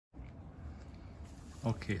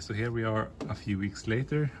Okay, so here we are a few weeks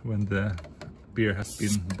later when the beer has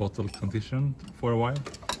been bottle conditioned for a while,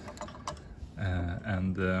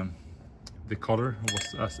 and the color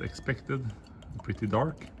was as expected, pretty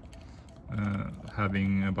dark,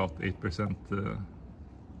 having about 8%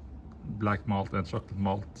 black malt and chocolate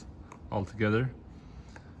malt altogether,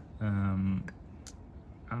 and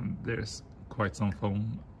there's quite some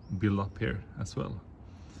foam build up here as well.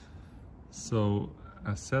 So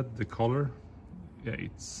as said, the color, yeah,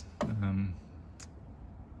 it's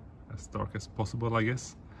as dark as possible, I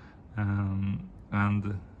guess,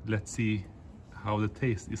 and let's see how the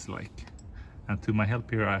taste is like. And to my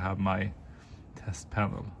help here I have my test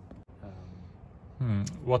panel.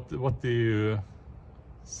 What do you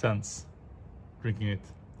sense drinking it?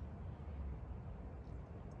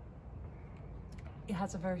 It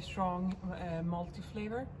has a very strong malty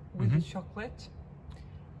flavor with the chocolate.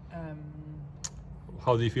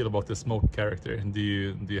 How do you feel about the smoke character? Do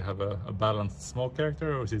you have a balanced smoke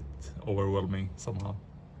character, or is it overwhelming somehow?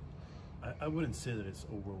 I wouldn't say that it's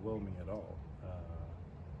overwhelming at all.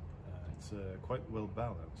 It's quite well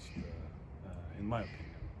balanced, in my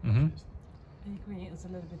opinion. I agree. It's a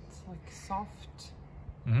little bit like soft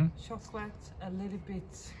chocolate, a little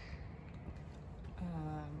bit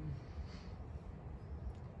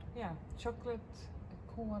yeah, chocolate,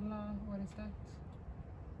 cola, what is that?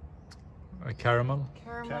 Caramel.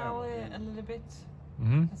 Caramel, a little bit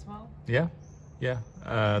as well. Yeah, yeah.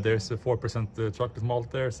 There's a 4% chocolate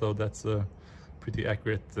malt there, so that's a pretty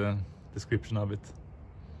accurate description of it.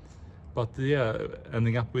 But yeah,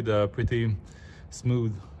 ending up with a pretty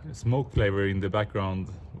smooth smoke flavor in the background,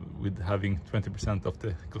 with having 20% of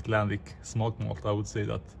the Gotlandic smoke malt, I would say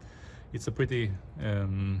that it's a pretty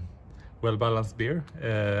well-balanced beer,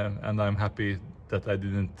 and I'm happy that I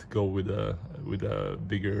didn't go with a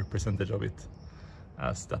bigger percentage of it,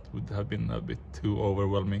 as that would have been a bit too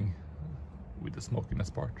overwhelming with the smokiness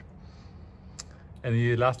part.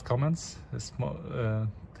 Any last comments? A small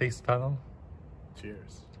taste panel?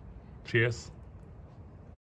 Cheers. Cheers.